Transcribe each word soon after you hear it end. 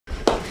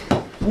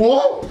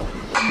Whoa!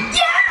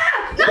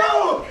 Yeah!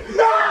 No!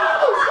 No!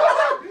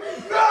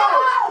 No!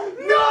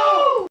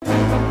 No!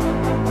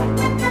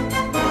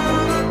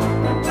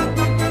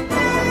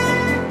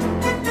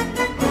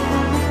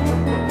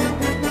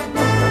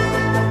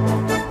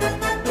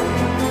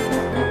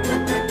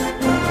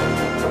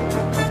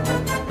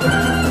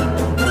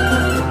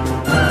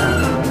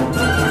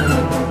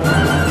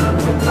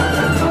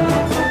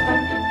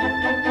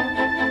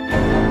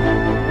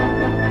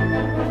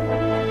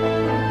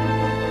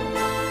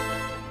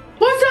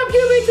 What's up,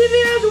 QUINN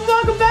and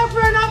welcome back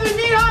for another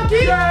neat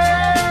hockey!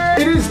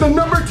 It is the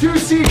number 2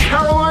 seed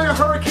Carolina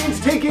Hurricanes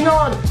taking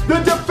on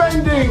the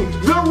defending,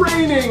 the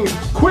reigning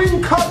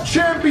Quinn Cup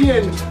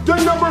champion, the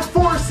number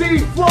 4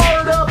 seed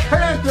Florida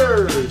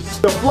Panthers.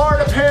 The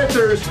Florida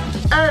Panthers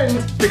and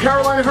the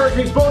Carolina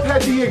Hurricanes both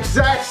had the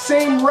exact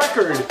same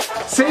record,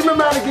 same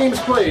amount of games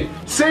played,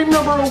 same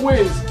number of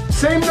wins,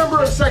 same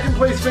number of second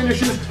place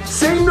finishes,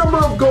 same number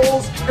of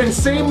goals, and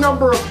same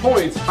number of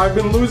points. I've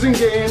been losing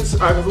games.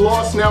 I've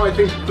lost now I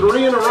think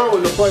 3 in a row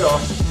in the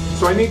playoffs,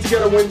 so I need to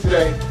get a win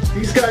today.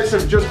 These guys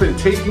have just been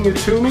taking it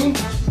to me,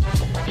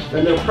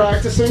 and they're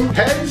practicing.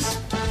 Heads,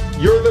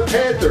 you're the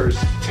Panthers.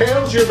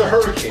 Tails, you're the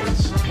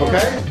Hurricanes,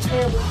 okay?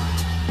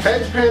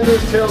 Heads,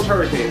 Panthers, tails,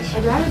 Hurricanes.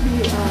 I'd rather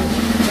be,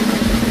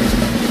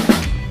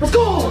 let's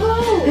go!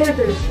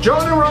 Panthers.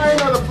 John and Ryan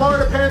are the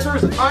Florida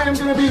Panthers. I am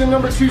going to be the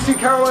number 2 seed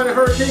Carolina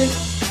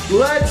Hurricanes.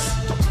 Let's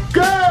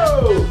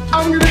go!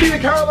 I'm going to be the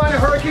Carolina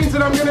Hurricanes,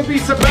 and I'm going to be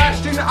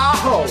Sebastian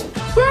Aho.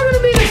 We're going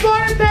to be the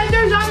Florida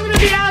Panthers. I'm going to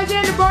be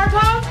Alexander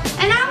Barkov.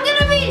 And I'm going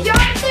to be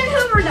Jonathan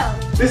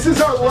Huberdeau. This is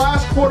our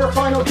last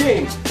quarterfinal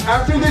game.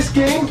 After this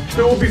game,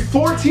 there will be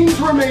 4 teams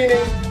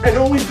remaining and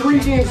only 3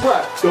 games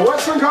left. The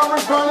Western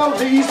Conference Final,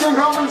 the Eastern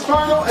Conference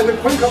Final, and the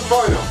Quinn Cup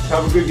Final.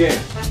 Have a good game.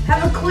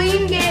 Have a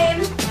clean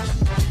game.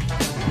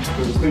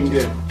 Have a clean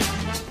game.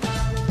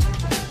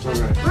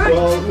 Alright.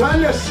 Well, not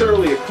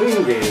necessarily a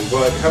clean game,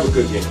 but have a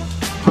good game.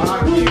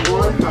 Hockey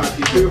 1,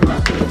 hockey 2,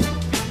 hockey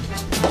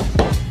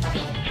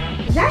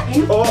 3. Is that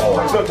in? Oh,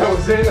 I thought that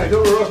was in. I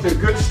know we're off to a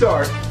good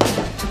start.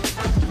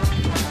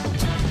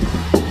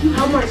 You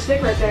held my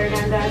stick right there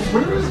again, Dad.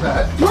 Where is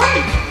that?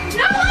 Run!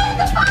 No, where's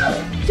the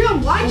phone?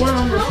 John, why did you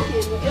throw him?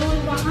 It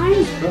was behind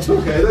you. That's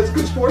okay. That's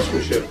good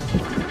sportsmanship.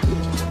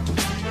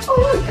 Oh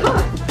my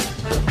god.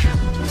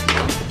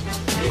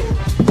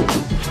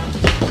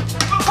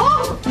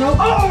 Oh! No.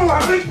 Oh,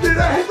 did I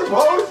hit the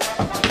post?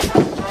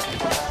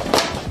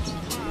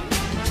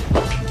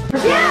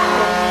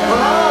 Yeah! Oh,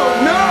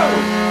 no!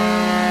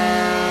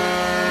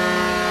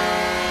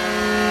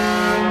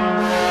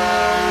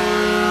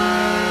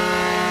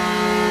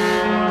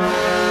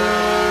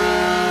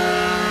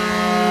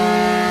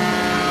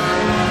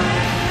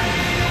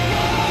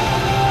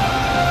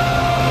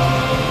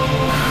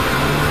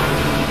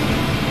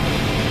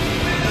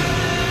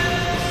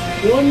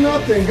 One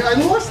nothing. I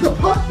lost the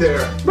puck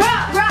there. Bruh,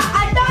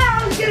 I thought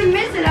I was gonna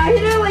miss it. I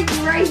hit it like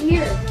right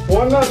here.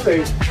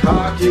 1-0.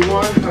 Hockey 1,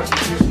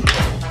 hockey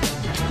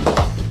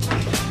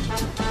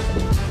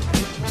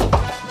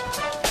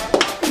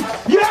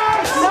 2.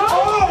 Yes! No!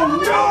 Oh,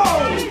 no!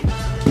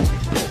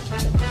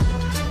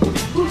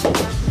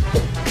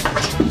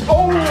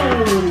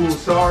 Oh,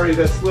 sorry,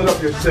 that slid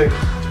up your stick.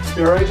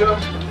 You alright, Joe?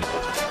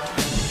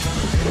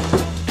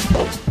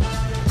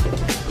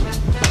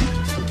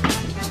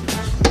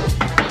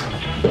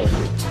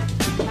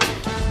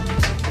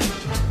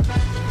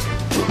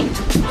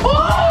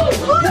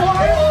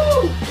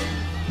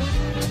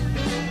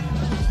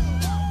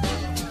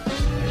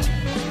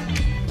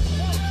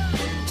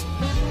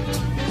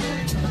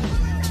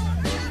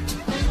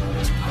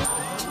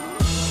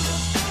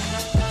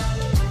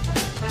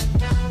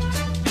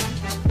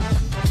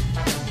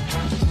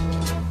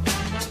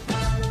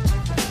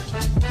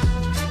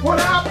 What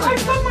happened? I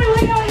stuck my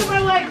leg out of my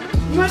leg.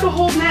 You have to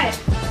hold net.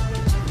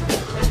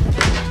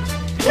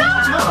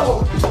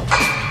 No!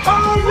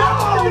 Oh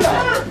no!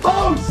 That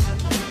post!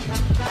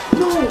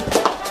 No!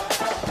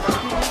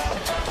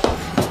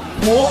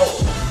 Whoa!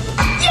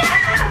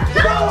 Yeah!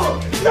 No!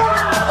 No!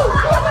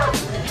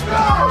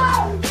 No!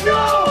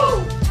 No!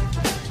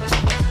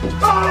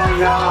 Oh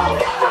no!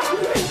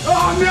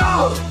 Oh no!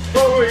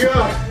 Oh my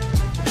god!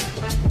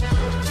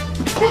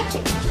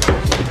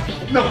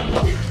 No!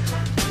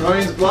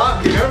 Ryan's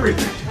blocking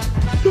everything.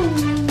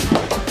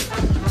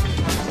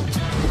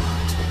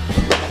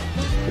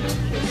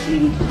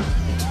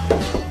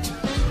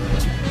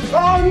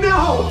 Oh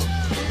no!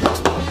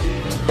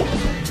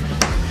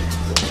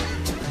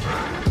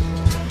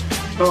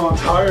 Oh, I'm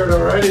tired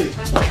already.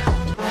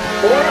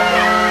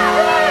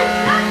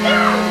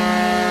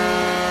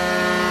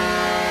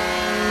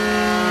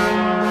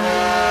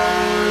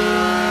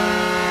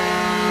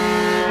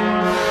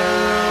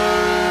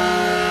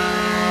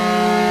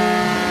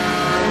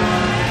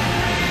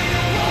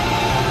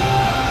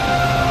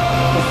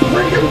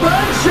 Freaking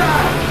back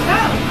shot!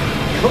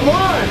 Come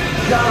on!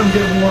 God, I'm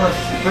getting worse.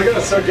 I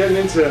gotta start getting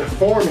into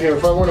form here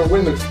if I want to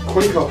win the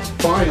Quinn Cup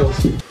Finals.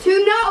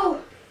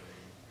 2-0.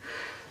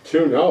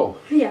 2-0?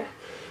 Yeah.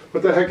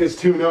 What the heck is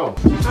 2-0?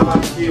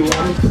 Hockey 1.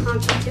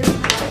 Hockey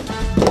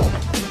 2.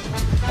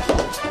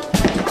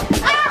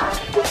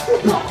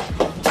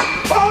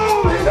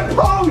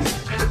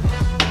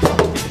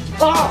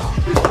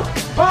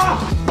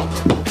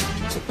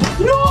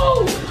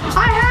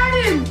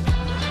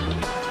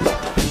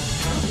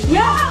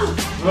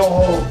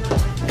 No.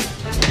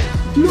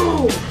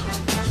 No.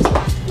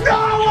 No,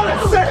 what a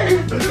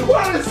save!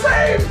 What a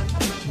save!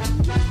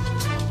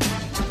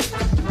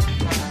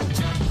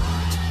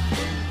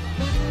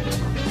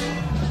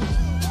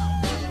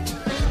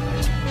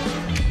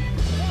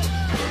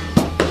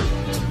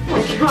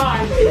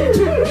 God.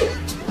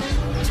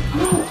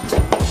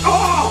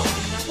 Oh!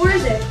 Where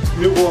is it?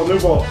 New ball, new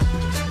ball.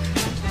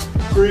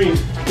 Green,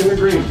 in the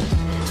green.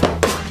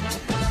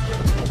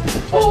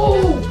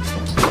 Oh!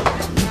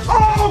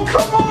 Oh,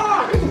 come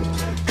on!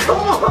 Come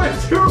on,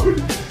 dude!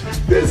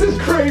 This is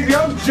crazy,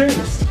 I'm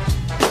jinxed.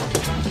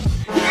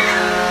 No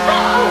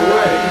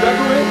way, did that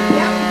go in?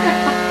 Yep.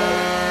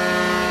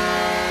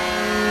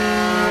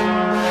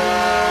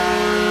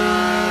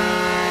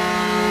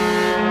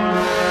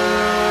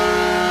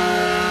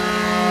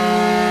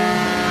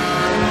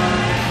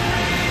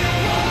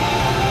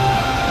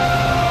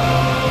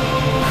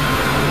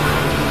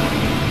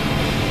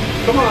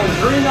 Come on,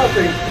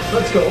 3-0.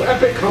 Let's go.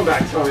 Epic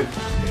comeback time.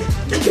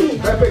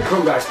 Epic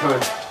comeback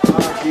time.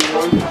 He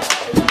won.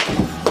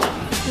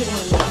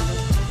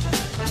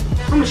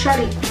 I'm a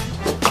shotty.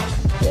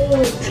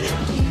 Oh,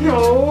 no.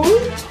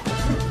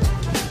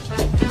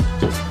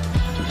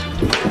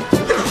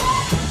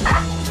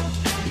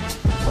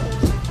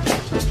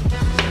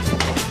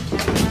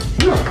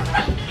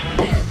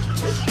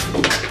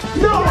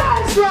 No!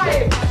 That's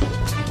right.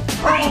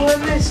 Oh, I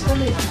missed.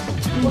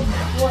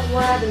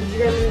 What happened? You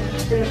guys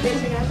gonna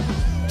face again?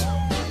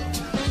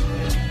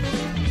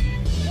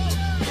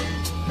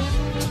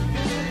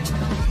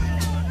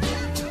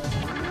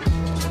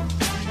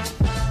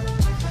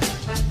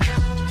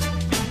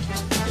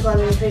 You got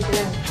me face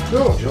again. No,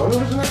 John, it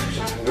was an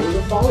accident. It was a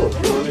follow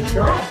through on the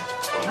shot.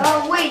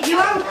 Oh, wait, you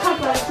have a cup,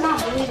 but it's not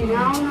bleeding. I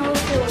don't know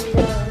if it was.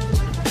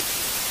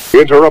 We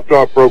interrupt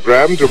our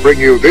program to bring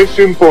you this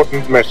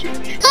important message.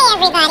 Hey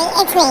everybody,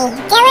 it's me,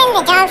 Dylan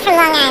the dog from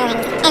Long Island.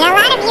 And a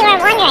lot of you are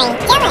wondering,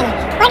 Dylan,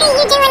 what are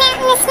you doing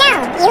out in the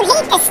snow? You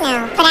hate the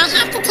snow. But I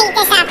have to take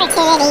this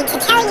opportunity to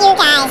tell you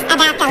guys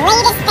about the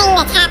latest thing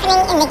that's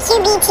happening in the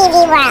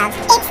QBTV world.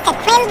 It's the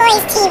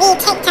Quinnboystv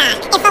TikTok.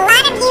 If a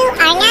lot of you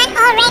are not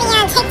already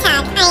on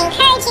TikTok, I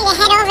encourage you to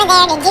head over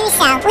there to do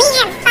so. We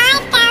have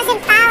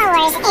 5,000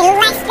 followers in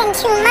less than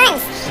 2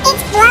 months.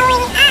 It's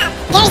blowing up.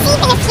 There's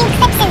even a few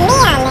clips of me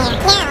on there.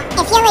 Now,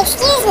 if you'll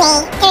excuse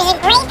me, there's a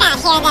grape out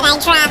here that I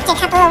dropped a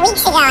couple of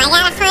weeks ago. I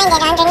gotta find it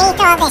underneath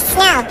all this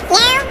snow.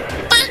 Now,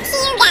 back to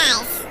you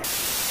guys.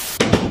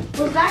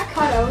 Was that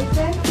cut out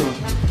there?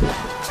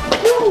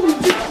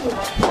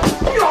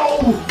 No!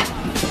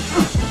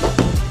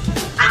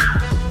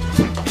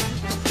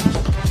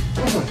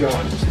 Oh my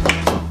god.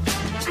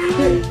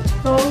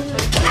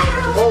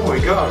 Oh my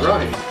god,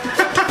 Ryan.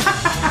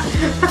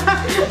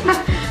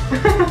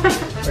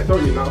 I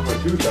thought you knocked my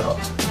tooth out.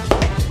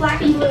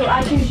 Black and blue,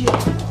 I choose you.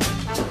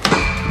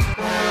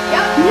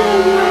 Yep. No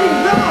way,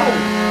 no!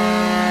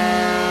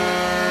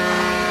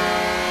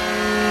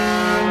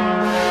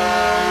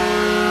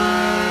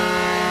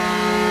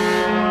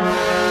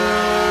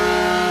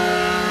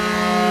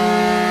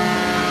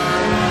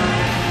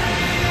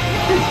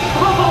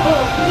 I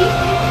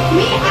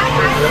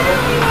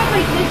literally went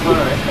like this.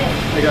 Alright,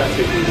 I gotta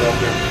take these off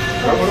there.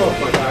 That went off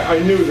my back. I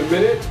knew the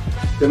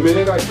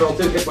minute I felt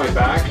it hit my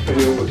back, I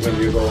knew it was gonna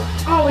be a goal.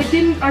 Oh, it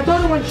didn't. I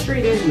thought it went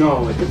straight in.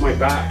 No, it hit my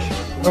back.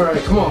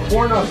 Alright, come on,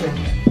 4-0.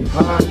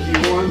 He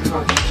won.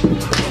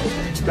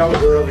 That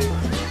was early.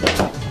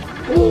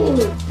 Ooh.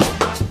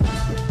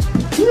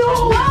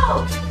 No!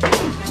 No!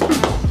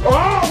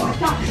 Oh! My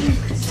God,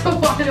 it's so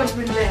wide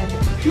open there.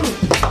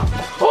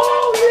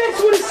 Oh,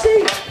 yes, what a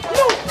save!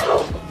 No!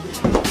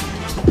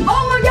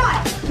 Oh my God!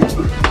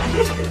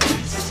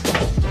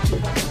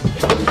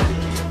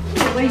 I'm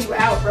gonna lay you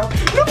out, bro.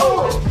 No!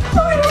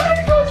 Oh, where did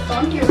it go?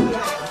 From here.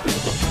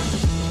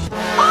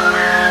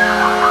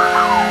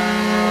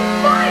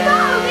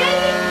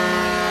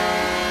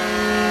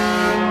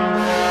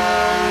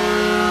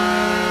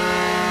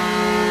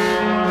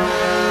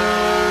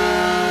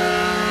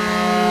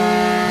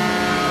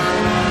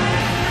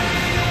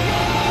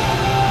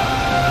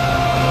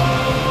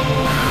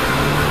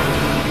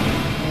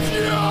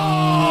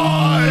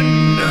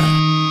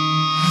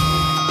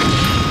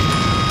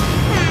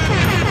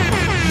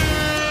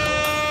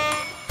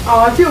 Oh,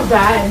 I feel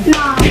bad.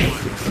 Nah.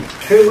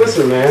 Hey,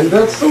 listen, man,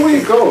 that's the way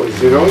it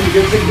goes, you know? You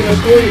get taken to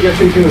school, you get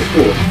taken to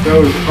school. That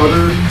was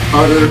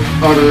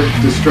utter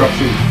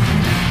destruction.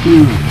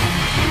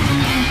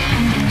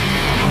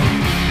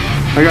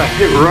 I got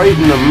hit right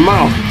in the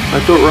mouth. I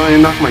thought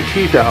Ryan knocked my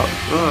teeth out.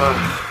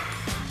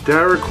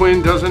 Dara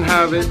Quinn doesn't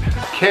have it.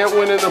 Can't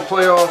win in the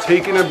playoffs.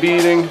 Taking a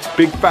beating.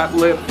 Big fat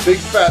lip,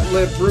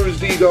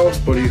 bruised ego.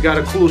 But he's got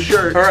a cool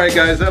shirt. All right,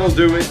 guys, that'll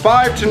do it.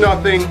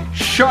 5-0.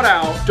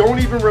 Shutout. Don't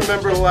even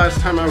remember the last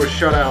time I was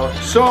shut out.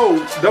 So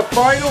the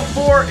Final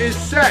Four is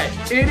set.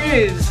 It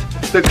is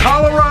the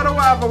Colorado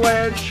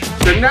Avalanche,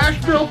 the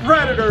Nashville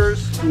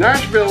Predators.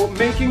 Nashville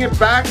making it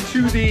back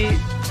to the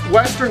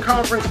Western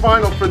Conference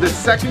Final for the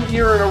 2nd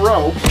year in a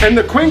row, and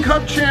the Quinn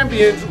Cup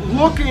champions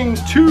looking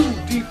to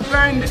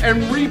defend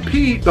and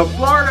repeat the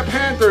Florida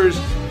Panthers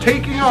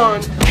taking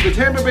on the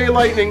Tampa Bay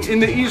Lightning in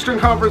the Eastern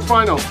Conference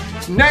Finals.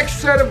 Next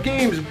set of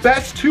games,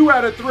 best 2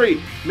 out of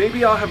 3.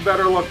 Maybe I'll have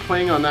better luck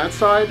playing on that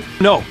side.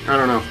 No. I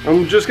don't know.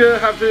 I'm just gonna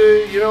have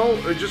to, you know,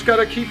 I just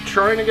gotta keep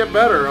trying to get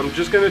better. I'm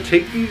just gonna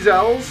take these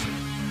L's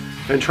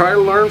and try to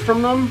learn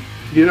from them.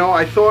 You know,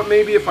 I thought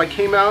maybe if I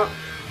came out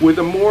with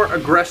a more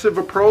aggressive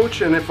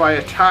approach and if I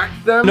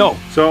attacked them. No.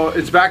 So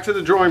it's back to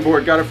the drawing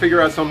board. Gotta figure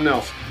out something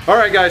else. All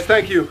right, guys,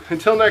 thank you.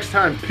 Until next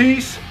time,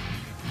 peace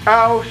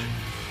out.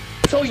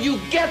 So you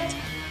get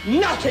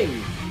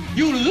nothing.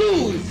 You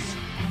lose.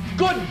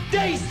 Good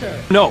day,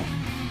 sir. No.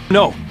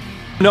 No.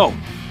 No.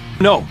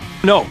 No.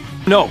 No.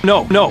 No.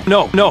 No. No.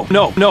 No. No.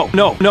 No. No.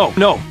 No. No.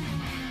 No.